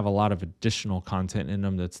really have a lot of additional content in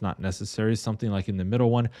them that's not necessary. Something like in the middle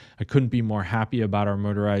one, I couldn't be more happy about our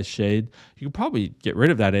motorized shade. You could probably get rid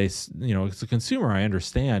of that. As a consumer, I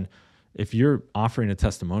understand if you're offering a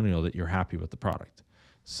testimonial that you're happy with the product.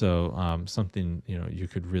 So something, you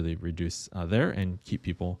could really reduce there and keep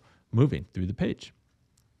people moving through the page.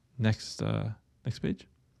 Next page.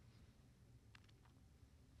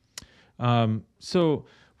 So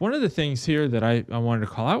one of the things here that I wanted to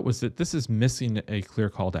call out was that this is missing a clear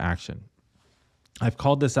call to action. I've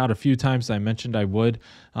called this out a few times. I mentioned I would.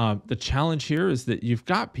 The challenge here is that you've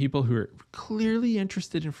got people who are clearly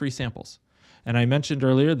interested in free samples. And I mentioned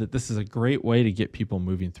earlier that this is a great way to get people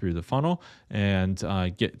moving through the funnel and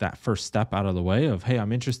get that first step out of the way of, hey,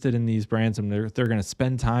 I'm interested in these brands, and they're going to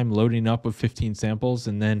spend time loading up with 15 samples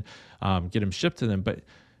and then get them shipped to them. But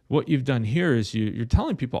what you've done here is you're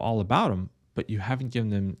telling people all about them, but you haven't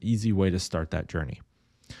given them an easy way to start that journey.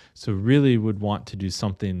 So really would want to do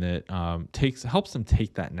something that helps them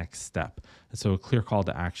take that next step. And so a clear call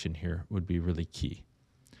to action here would be really key.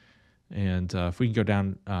 And if we can go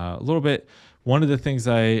down a little bit, one of the things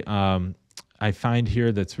I find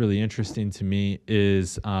here that's really interesting to me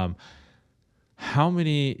is how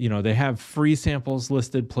many, they have free samples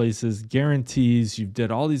listed places, guarantees, you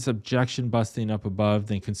did all these objection busting up above,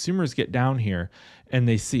 then consumers get down here and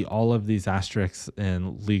they see all of these asterisks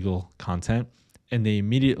and legal content, and they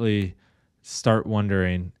immediately start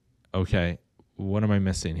wondering, okay, what am I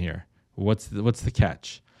missing here? What's the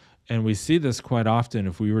catch? And we see this quite often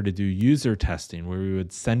if we were to do user testing, where we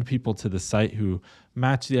would send people to the site who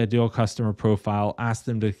match the ideal customer profile, ask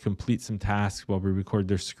them to complete some tasks while we record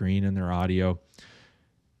their screen and their audio.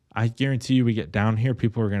 I guarantee you we get down here,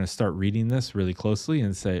 people are going to start reading this really closely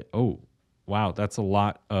and say, oh, wow, that's a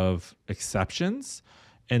lot of exceptions.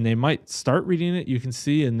 And they might start reading it, you can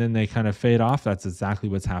see, and then they kind of fade off. That's exactly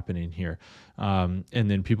what's happening here. And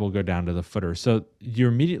then people go down to the footer. So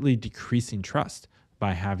you're immediately decreasing trust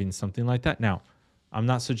by having something like that. Now, I'm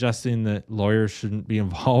not suggesting that lawyers shouldn't be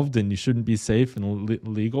involved and you shouldn't be safe and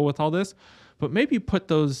legal with all this, but maybe put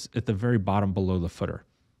those at the very bottom below the footer.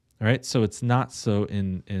 All right, so it's not so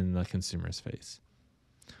in the consumer's face.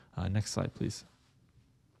 Next slide, please.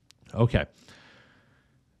 Okay.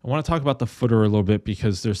 I want to talk about the footer a little bit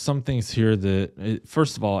because there's some things here that,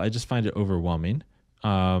 first of all, I just find it overwhelming.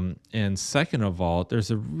 And second of all, there's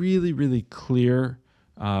a really, really clear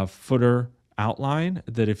footer outline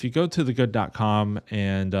that if you go to thegood.com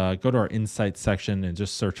and go to our insights section and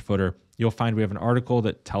just search footer, you'll find we have an article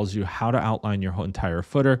that tells you how to outline your whole entire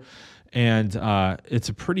footer. And it's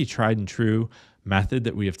a pretty tried and true method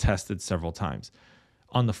that we have tested several times.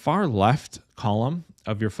 On the far left column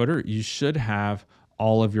of your footer, you should have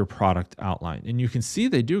all of your product outlined. And you can see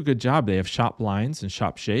they do a good job. They have shop blinds and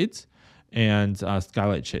shop shades and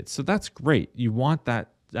skylight shades. So that's great. You want that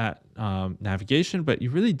navigation, but you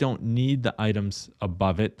really don't need the items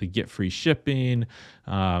above it, the get free shipping.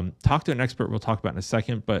 Talk to an expert, we'll talk about in a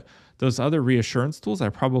second, but those other reassurance tools I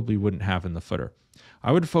probably wouldn't have in the footer.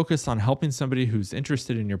 I would focus on helping somebody who's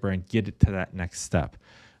interested in your brand get it to that next step.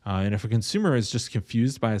 And if a consumer is just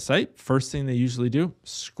confused by a site, first thing they usually do,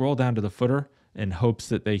 scroll down to the footer in hopes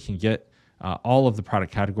that they can get all of the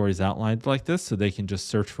product categories outlined like this so they can just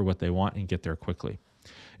search for what they want and get there quickly.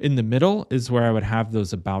 In the middle is where I would have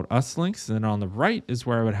those About Us links. And then on the right is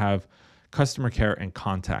where I would have customer care and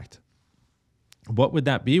contact. What would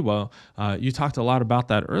that be? Well, you talked a lot about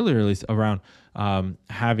that earlier, Alysse, around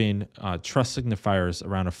having trust signifiers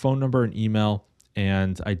around a phone number, an email,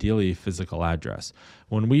 and ideally physical address.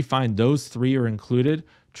 When we find those three are included,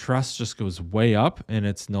 trust just goes way up and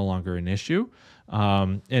it's no longer an issue.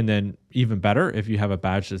 And then even better if you have a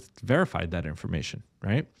badge that's verified that information,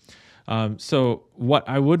 right? So what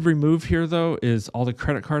I would remove here, though, is all the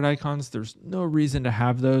credit card icons. There's no reason to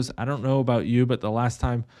have those. I don't know about you, but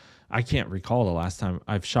I can't recall the last time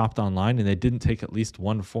I've shopped online and they didn't take at least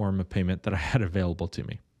one form of payment that I had available to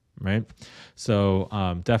me, right? So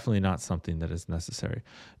definitely not something that is necessary.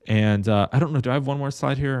 And I don't know, do I have one more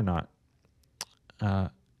slide here or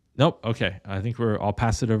not? Nope. Okay. I think I'll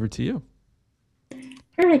pass it over to you.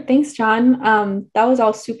 Perfect. Thanks, Jon. That was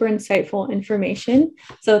all super insightful information.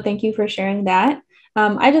 So thank you for sharing that.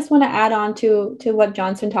 I just want to add on to what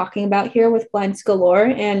Jon's been talking about here with blinds galore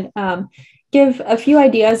and give a few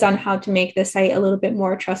ideas on how to make the site a little bit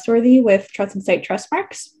more trustworthy with trusted site trust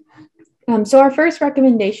marks. So our first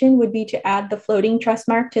recommendation would be to add the floating trust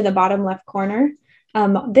mark to the bottom left corner.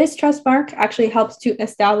 This trust mark actually helps to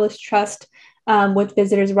establish trust with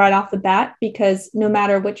visitors right off the bat, because no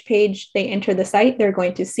matter which page they enter the site, they're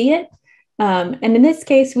going to see it. And in this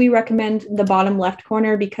case, we recommend the bottom left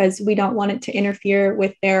corner because we don't want it to interfere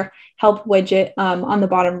with their help widget on the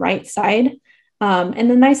bottom right side. And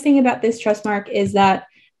the nice thing about this trust mark is that,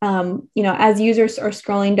 as users are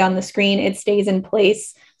scrolling down the screen, it stays in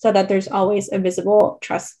place so that there's always a visible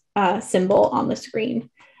trust symbol on the screen.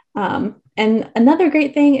 And another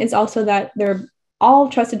great thing is also that all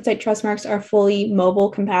trusted site trust marks are fully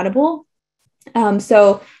mobile compatible.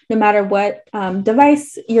 So no matter what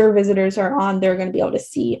device your visitors are on, they're going to be able to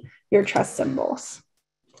see your trust symbols.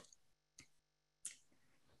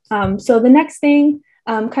 So the next thing,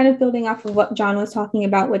 kind of building off of what Jon was talking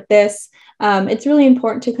about with this, it's really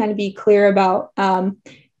important to kind of be clear about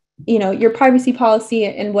your privacy policy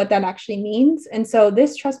and what that actually means. And so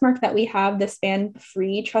this trust mark that we have, the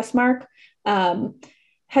span-free trust mark,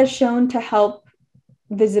 has shown to help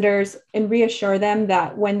visitors and reassure them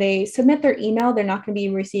that when they submit their email, they're not going to be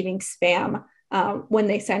receiving spam when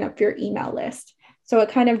they sign up for your email list. So it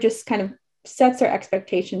kind of sets their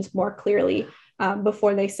expectations more clearly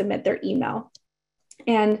before they submit their email.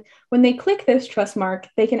 And when they click this trust mark,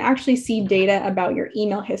 they can actually see data about your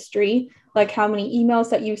email history, like how many emails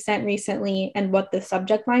that you sent recently and what the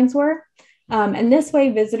subject lines were. And this way,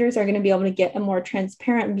 visitors are going to be able to get a more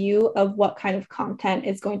transparent view of what kind of content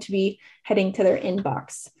is going to be heading to their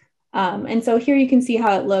inbox. And so here you can see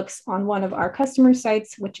how it looks on one of our customer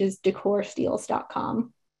sites, which is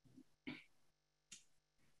decorsteals.com.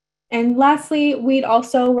 And lastly, we'd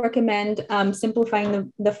also recommend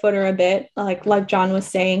simplifying the footer a bit, like Jon was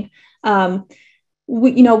saying.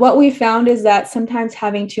 what we found is that sometimes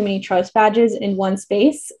having too many trust badges in one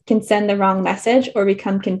space can send the wrong message or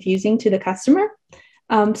become confusing to the customer.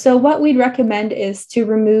 So what we'd recommend is to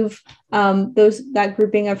remove that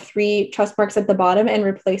grouping of 3 trust marks at the bottom and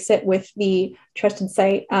replace it with the Trusted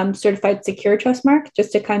Site Certified Secure trust mark,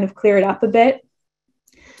 just to kind of clear it up a bit.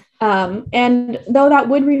 And though that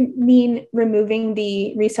would mean removing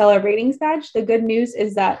the reseller ratings badge, the good news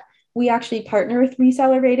is that we actually partner with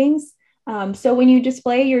reseller ratings. So when you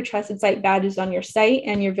display your Trusted Site badges on your site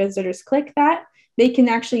and your visitors click that, they can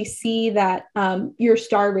actually see that your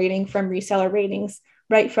star rating from reseller ratings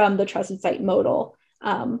right from the Trusted Site modal.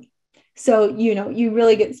 So,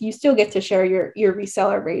 you still get to share your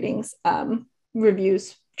reseller ratings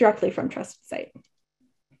reviews directly from Trusted Site.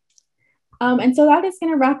 And so that is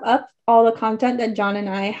going to wrap up all the content that Jon and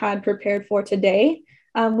I had prepared for today.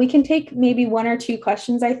 We can take maybe 1 or 2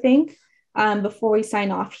 questions, I think, before we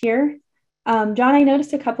sign off here. Jon, I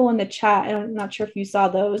noticed a couple in the chat, and I'm not sure if you saw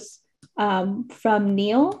those, from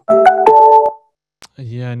Neil.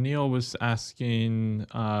 Yeah, Neil was asking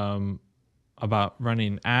about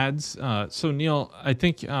running ads. So Neil, I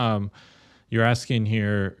think you're asking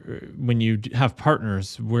here, when you have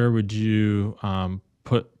partners, where would you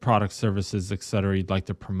put product, services, et cetera, you'd like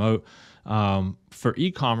to promote? For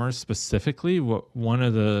e-commerce specifically,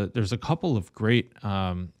 there's a couple of great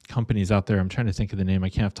companies out there. I'm trying to think of the name. I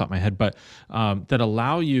can't off the top of my head, but that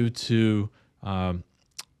allow you to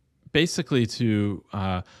basically to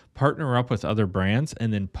partner up with other brands,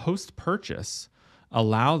 and then post-purchase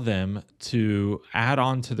allow them to add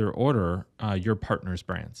on to their order your partner's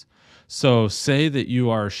brands. So say that you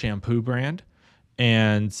are a shampoo brand,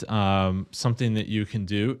 and something that you can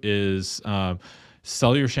do is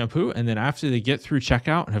sell your shampoo, and then after they get through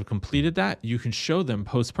checkout and have completed that, you can show them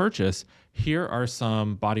post-purchase, here are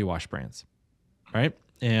some body wash brands, right?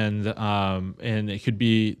 And it could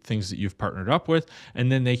be things that you've partnered up with,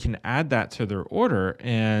 and then they can add that to their order.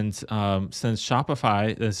 And since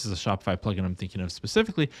Shopify, this is a Shopify plugin I'm thinking of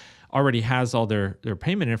specifically, already has all their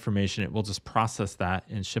payment information, it will just process that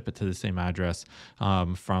and ship it to the same address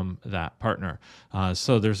from that partner.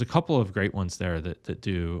 So there's a couple of great ones there that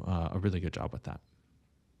do a really good job with that.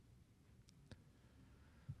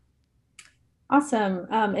 Awesome.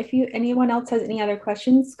 If anyone else has any other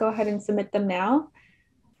questions, go ahead and submit them now.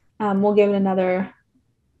 We'll give it another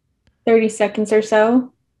 30 seconds or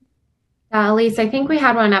so. Alysse, I think we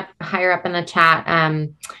had one up higher up in the chat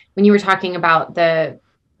when you were talking about the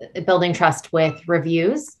building trust with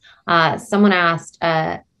reviews. Someone asked,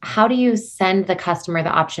 how do you send the customer the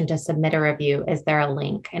option to submit a review? Is there a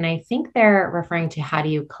link? And I think they're referring to how do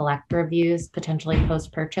you collect reviews potentially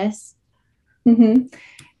post-purchase? Mm-hmm.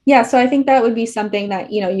 Yeah, so I think that would be something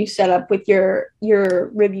that you set up with your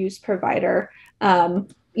reviews provider.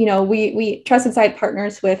 We Trusted Site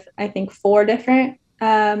partners with, I think, 4 different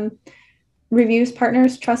reviews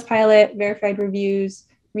partners: Trustpilot, Verified Reviews,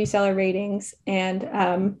 Reseller Ratings,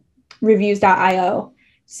 and Reviews.io.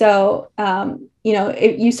 So,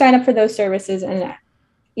 if you sign up for those services, and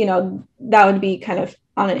that would be kind of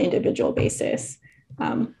on an individual basis.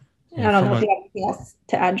 I don't know if you have anything else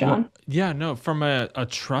to add, Jon. Well, yeah, no, from a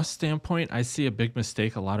trust standpoint, I see a big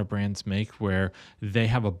mistake a lot of brands make where they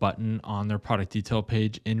have a button on their product detail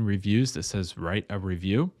page in reviews that says write a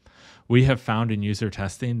review. We have found in user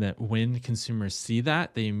testing that when consumers see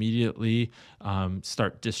that, they immediately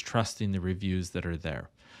start distrusting the reviews that are there,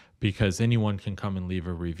 because anyone can come and leave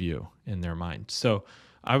a review in their mind. So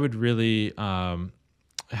I would really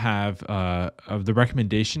have of the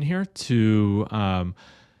recommendation here to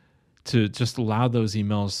just allow those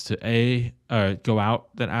emails to go out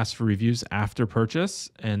that ask for reviews after purchase,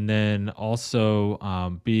 and then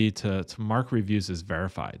also B, to mark reviews as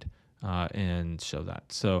verified and show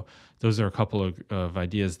that. So those are a couple of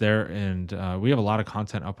ideas there, and we have a lot of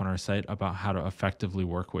content up on our site about how to effectively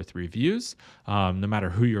work with reviews, no matter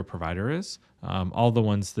who your provider is. All the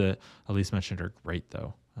ones that Alysse mentioned are great,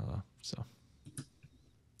 though.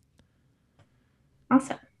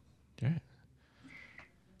 Awesome. Okay.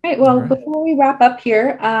 Right. Well, before we wrap up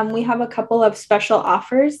here, we have a couple of special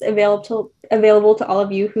offers available to all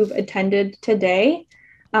of you who've attended today.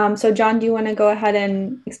 So Jon, do you want to go ahead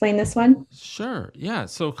and explain this one? Sure. Yeah.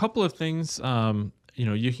 So a couple of things.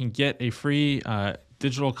 You can get a free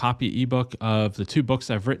digital copy ebook of the 2 books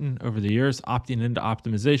I've written over the years. Opting into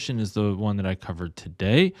Optimization is the one that I covered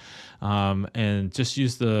today. And just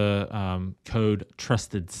use the code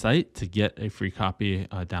TrustedSite to get a free copy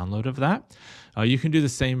download of that. You can do the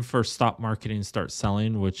same for Stop Marketing, Start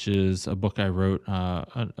Selling, which is a book I wrote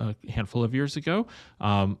a handful of years ago.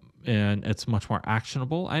 and it's much more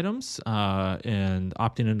actionable items. And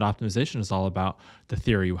opting into optimization is all about the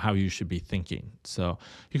theory, how you should be thinking. So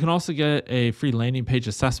you can also get a free landing page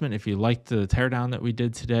assessment if you like the teardown that we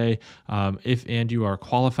did today. If you are a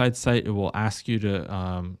qualified site, it will ask you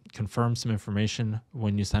to confirm some information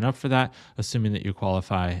when you sign up for that. Assuming that you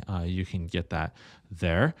qualify, you can get that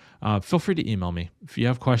there. Feel free to email me. If you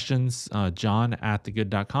have questions,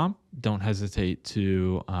 john@thegood.com. Don't hesitate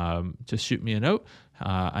to just shoot me a note.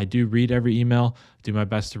 I do read every email, do my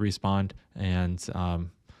best to respond, and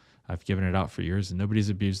I've given it out for years and nobody's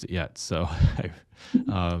abused it yet. So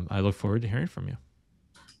I look forward to hearing from you.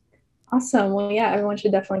 Awesome. Well, yeah, everyone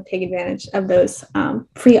should definitely take advantage of those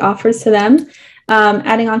free offers to them.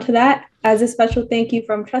 Adding on to that, as a special thank you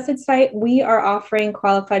from TrustedSite, we are offering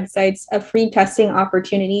qualified sites a free testing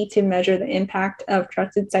opportunity to measure the impact of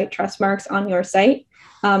TrustedSite trust marks on your site.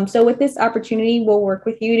 So with this opportunity, we'll work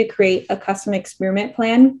with you to create a custom experiment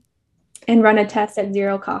plan and run a test at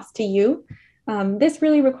zero cost to you. This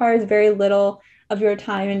really requires very little of your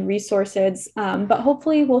time and resources, but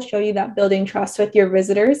hopefully we'll show you that building trust with your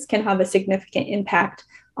visitors can have a significant impact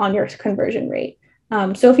on your conversion rate.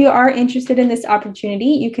 So if you are interested in this opportunity,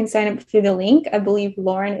 you can sign up through the link. I believe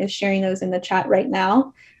Lauren is sharing those in the chat right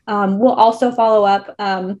now. We'll also follow up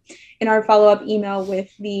in our follow-up email with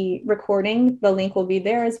the recording. The link will be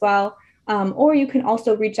there as well. Or you can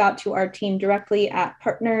also reach out to our team directly at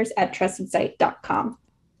partners@trustedsite.com.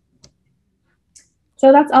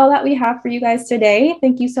 So that's all that we have for you guys today.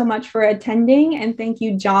 Thank you so much for attending. And thank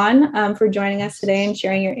you, John, for joining us today and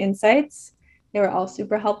sharing your insights. They were all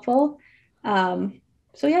super helpful.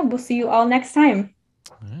 So yeah, we'll see you all next time.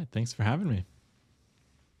 All right. Thanks for having me.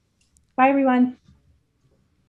 Bye, everyone.